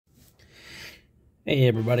Hey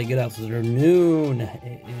everybody, good afternoon.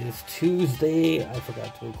 It is Tuesday. I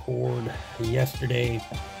forgot to record yesterday,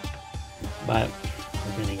 but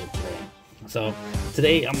we're getting it today. So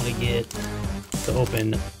today I'm gonna get to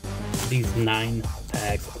open these 9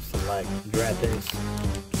 packs of select draft picks,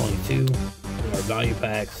 22. They are value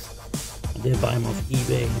packs. I did buy them off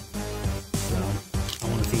eBay, so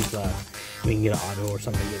I want to see if we can get an auto or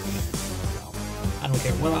something. So I don't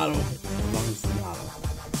care what auto, as long as it's an auto.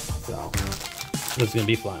 So it's gonna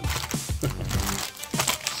be fun.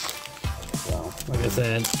 So, like I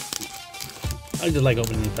said, I just like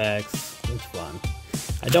opening packs. It's fun.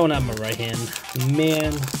 I don't have my right hand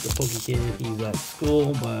man, the Poke Kid. He's at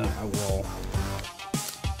school, but I will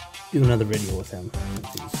do another video with him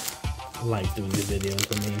since he likes doing these videos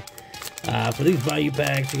with me. For these value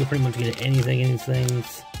packs, you can pretty much get anything in these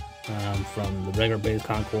things. From the regular base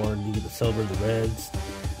Concord, you get the silver, the reds,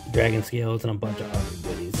 the dragon scales, and a bunch of other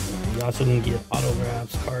goodies. You also can get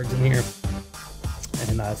autographs, cards in here,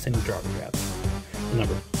 and signature autographs.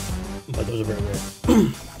 Number, but those are very rare.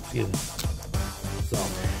 Excuse me. So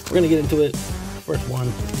we're gonna get into it. First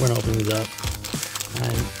one, we're gonna open these up.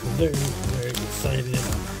 I'm very, very excited.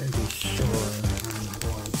 I'm pretty sure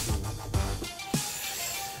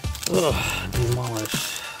I'm going to demolish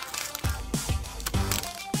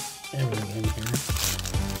everything in here.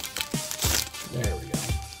 There we go.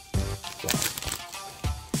 So,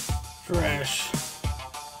 trash.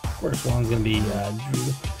 First one's gonna be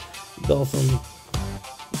Drew Belson.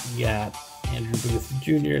 You got Andrew Booth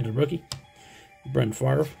Jr., the rookie. Brent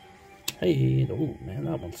Favre. Hey, oh man,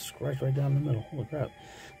 that one's scratched right down the middle. Holy crap.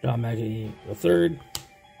 John Mackey III.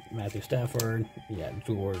 Matthew Stafford. You got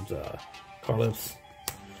George Carlips.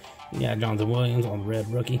 You got Jonathan Williams on the red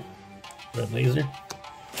rookie. Red laser.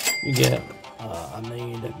 You got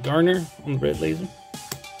Ahmad Garner on the red laser.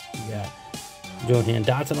 You got Johan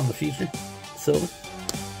Dotson on the future. Silver.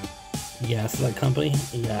 You got Select Company.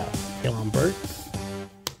 You got Kalen Burks.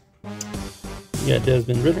 You got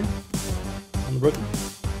Desmond Ritter on the rookie.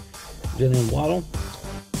 Jalen Waddle.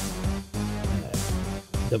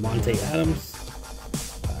 Devontae Adams.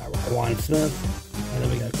 Raquan Smith. And then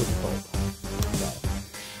we got Cooper Kupp. So,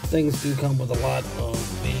 things do come with a lot of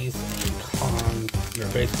base and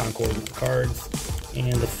base Concord cards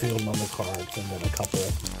and the field level cards, and then a couple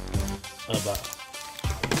of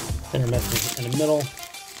thinner messages in the middle.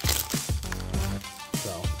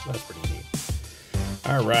 So that's pretty neat.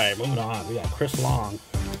 All right, moving on. We got Chris Long.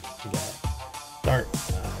 We got Dart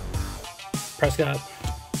Prescott,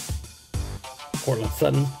 Cortland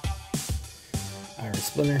Sutton, Iron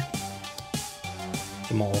Splinter,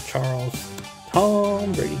 Jamal Charles,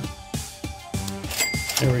 Tom Brady.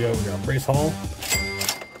 There we go. We got Brace Hall.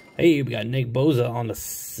 Hey, we got Nick Bosa on the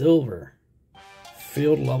silver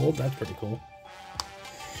field level. That's pretty cool.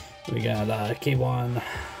 We got K1,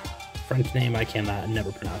 French name I cannot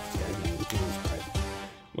never pronounce this guy's name. Jesus Christ.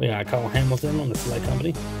 We got Kyle Hamilton on the Select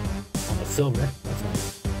Company on the silver. That's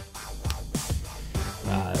nice.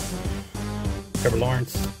 Trevor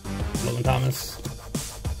Lawrence, Logan Thomas,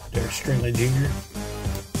 Derek Stringley Jr.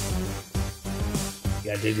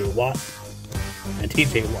 You got JJ Watt and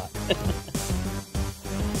TJ Watt.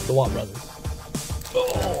 The Watt brothers.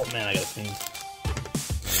 Oh man, I gotta sneeze.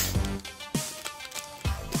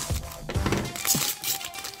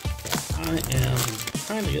 I am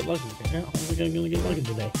trying to get lucky. I don't think I'm gonna get lucky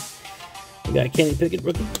today. We got Kenny Pickett,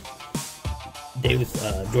 rookie.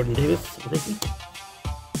 Jordan Davis, rookie.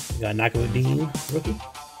 We got Nakoudin, rookie.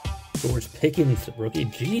 George Pickens, rookie.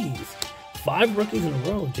 Jeez. 5 rookies in a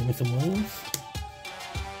row. Jameson Williams.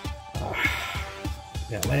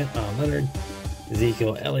 We got Leonard.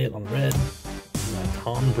 Ezekiel Elliott on the red. We got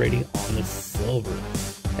Tom Brady on the silver.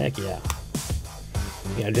 Heck yeah.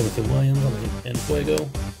 We got Jameson Williams on the En Fuego.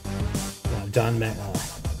 We got John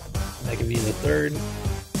McAfee III.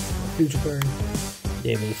 Future card.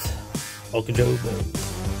 Davis Okajobo.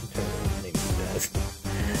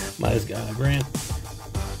 Miles Grant,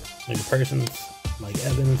 Micah Parsons, Mike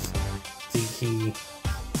Evans, Zeke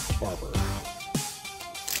Barber.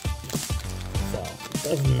 So, it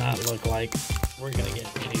does not look like we're going to get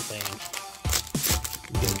anything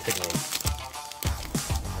good today.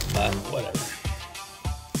 But, whatever.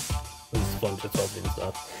 This is fun just opening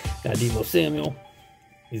stuff. Got Deebo Samuel,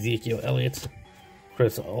 Ezekiel Elliott,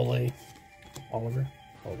 Chris Oliver.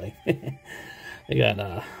 We got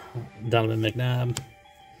Donovan McNabb.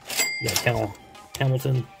 You got Cal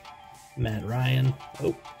Hamilton, Matt Ryan.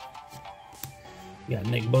 Oh, you got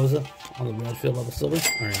Nick Bosa on the red field level silver.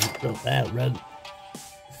 Or that red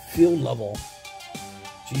field level.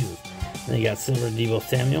 Jesus. Then you got silver Deebo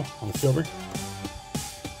Samuel on the silver.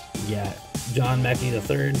 You got John Mackey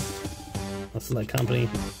III, a select company.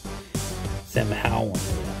 Sam Howell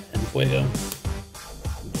and Fuego.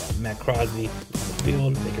 Matt Crosby on the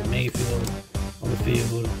field. Baker Mayfield on the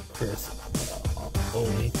field. Chris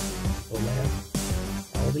Ollie.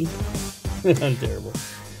 I'm terrible.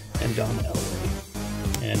 And John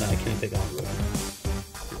Elway. And I can't pick on Rookie.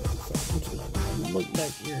 So I'm just gonna look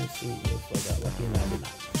back here and see if I got lucky and I did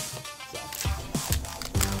not.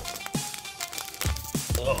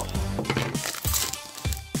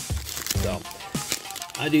 So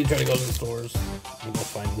I do try to go to the stores and go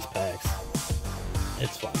find these packs.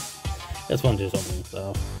 It's fun. It's fun just opening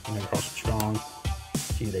stuff. I'm gonna cross Strong,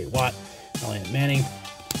 T.J. Watt, Elliott Manning,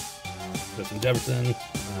 Justin Jefferson,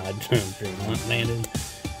 Drake Landon,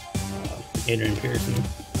 Adrian Pearson,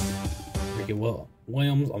 Ricky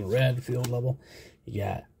Williams on the red field level. You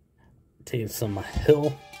got Taysom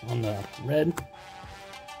Hill on the red.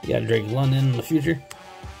 You got Drake London in the future.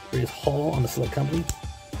 Brees Hall on the select company.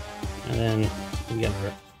 And then we got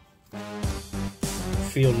our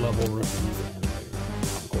field level rookies and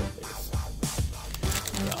court base.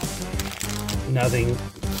 So, nothing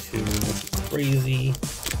too crazy.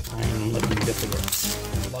 I'm looking just to get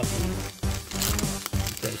lucky.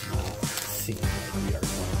 Does not seem like we are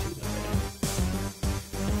going to.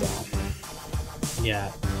 So,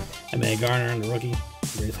 yeah. M.A. Garner on the rookie.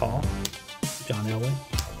 Brees Hall. John Elway.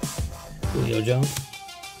 Julio Jones.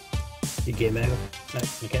 DK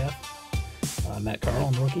Metcalf. Matt Carl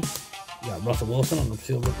on the rookie. You got Russell Wilson on the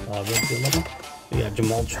field, red field level. You got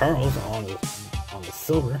Jamal Charles on the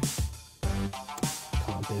silver.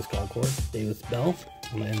 Common base card cord. Davis Bell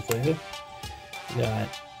on the Fuego. You got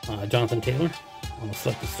Jonathan Taylor on the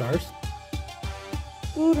selected stars.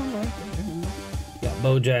 You got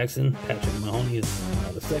Bo Jackson. Patrick Mahoney is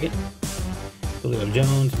the second. Julio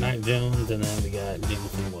Jones, Mac Jones, and then we got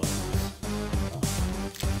Jameson Williams.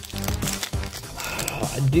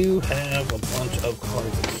 I do have a bunch of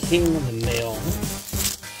cards that came in the mail.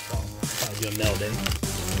 So I'll probably do a mail day.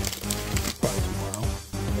 Probably tomorrow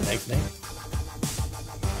or the next day.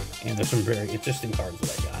 And there's some very interesting cards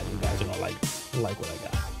that I got. You guys are gonna like what I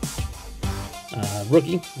got.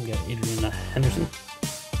 Rookie, we got Adrian Henderson.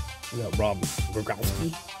 We got Rob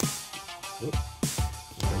Gronkowski.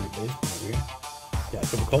 Over here. Got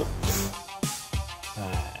Cooper Colt.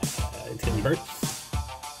 Tim Burks.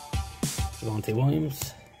 Javonte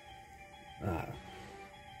Williams,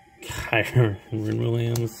 Kyron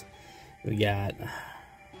Williams. We got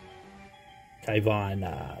Kyvon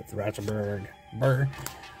Thrasherberg Burr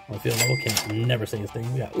on the field level. Can never say his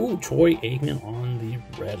name. We got Troy Aikman on the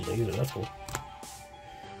red laser. That's cool.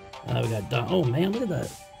 We got Don. Oh man, look at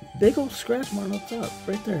that big old scratch mark up top,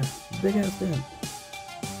 right there. Big ass dent.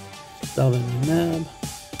 Dalvin Nab.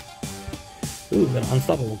 We got an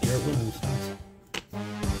unstoppable Garrett Williams.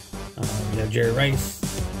 We got Jerry Rice,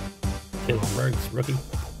 Taylor Burks, rookie,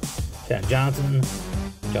 Chad Johnson,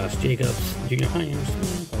 Josh Jacobs, Junior Hines,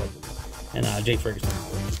 and Jake Ferguson.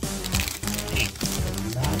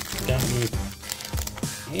 Not gotten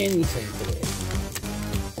anything today.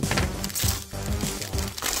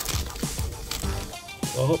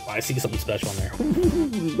 Oh, I see something special in there.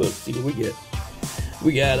 Let's see what we get.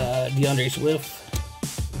 We got DeAndre Swift.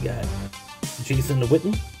 We got Jason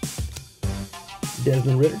Witten,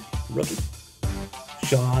 Desmond Ritter, rookie.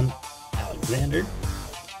 Sean Alexander.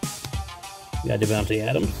 We got Devontae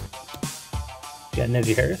Adams. We got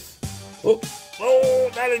Najee Harris. Oh,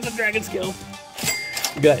 that is the dragon skill.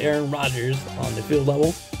 We got Aaron Rodgers on the field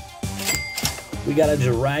level. We got a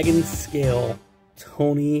dragon scale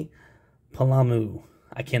Tony Palamu.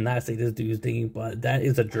 I cannot say this dude's name, but that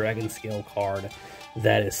is a dragon scale card.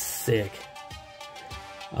 That is sick.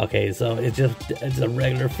 Okay, so it's a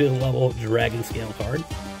regular field level dragon scale card.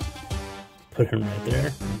 Put him right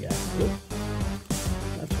there. We got,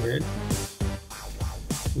 that's weird.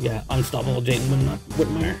 We got Unstoppable Jayden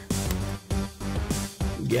Whitmire.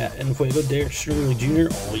 We got Fuego Derek Stringer Jr.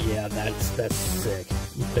 Oh yeah, that's sick.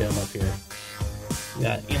 You put him up here. We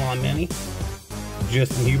got Elon Manning,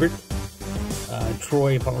 Justin Hubert,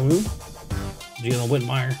 Troy Polamalu, Jalen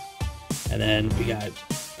Whitmire, and then we got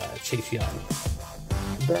Chase Young.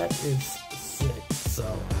 That is sick. So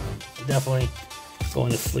definitely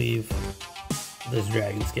going to sleeve this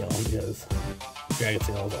dragon scale because dragon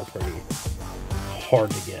scales are pretty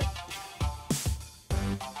hard to get.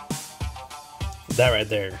 That right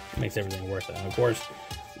there makes everything worth it. And of course,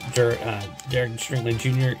 Derek Strickland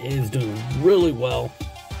Jr. is doing really well.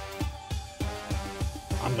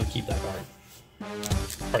 I'm gonna keep that card.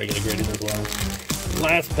 Probably get a graded as well.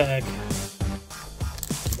 Last pack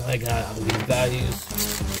that I got, I believe values.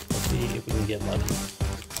 Let's see if we can get lucky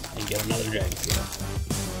and get another dragon scale.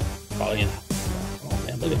 Probably not. Oh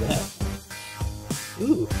man, look at that.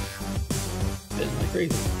 Ooh, spinning like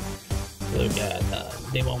crazy. So we got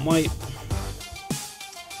Davon White,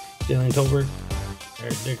 Jalen Tolbert,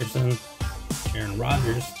 Eric Dickerson, Aaron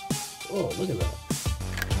Rodgers. Oh, look at that.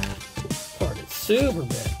 Card is super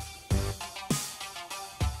big.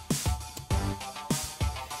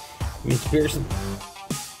 Mitch Pearson,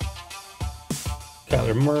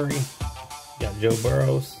 Kyler Murray, got Joe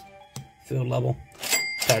Burrows, field level,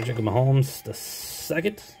 Patrick Mahomes the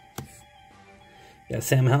second, got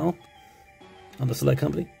Sam Howell on the select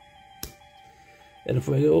company, Ed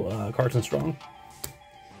Fuego, Carson Strong,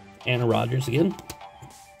 Aaron Rodgers again,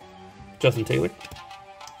 Justin Taylor,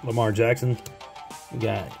 Lamar Jackson, we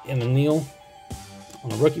got Emmanuel Neal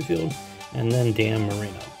on a rookie field, and then Dan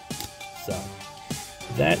Marino. So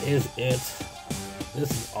that is it.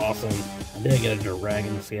 This is awesome. I did get a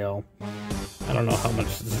dragon scale. I don't know how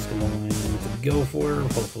much this is going to go for.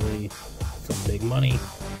 Hopefully some big money.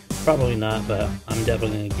 Probably not, but I'm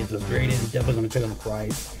definitely going to get this graded. Definitely going to check on the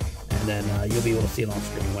price. And then you'll be able to see it on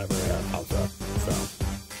screen whenever it pops up. So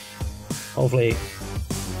hopefully,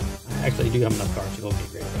 I actually do have enough cards to go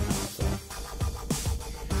get graded right now. So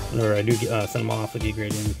whenever I do send them off to get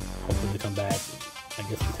graded, hopefully they come back, I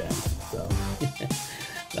guess in 10. So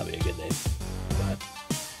that'll be a good day. But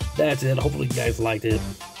that's it. Hopefully you guys liked it.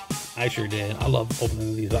 I sure did. I love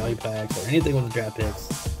opening these value packs or anything with the draft picks.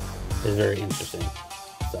 It's very interesting.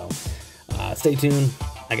 So stay tuned.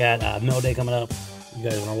 I got Mail Day coming up. You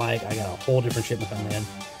guys are gonna like. I got a whole different shipment coming in.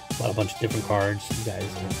 Bought a bunch of different cards. You guys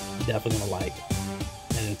are definitely gonna like.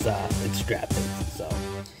 And it's draft picks, so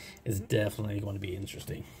it's definitely going to be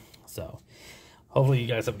interesting. So hopefully you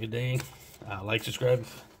guys have a good day. Like, subscribe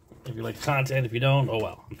if you like the content. If you don't, oh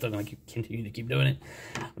well. I'm still going to continue to keep doing it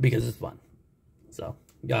because it's fun. So,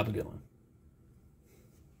 y'all have a good one.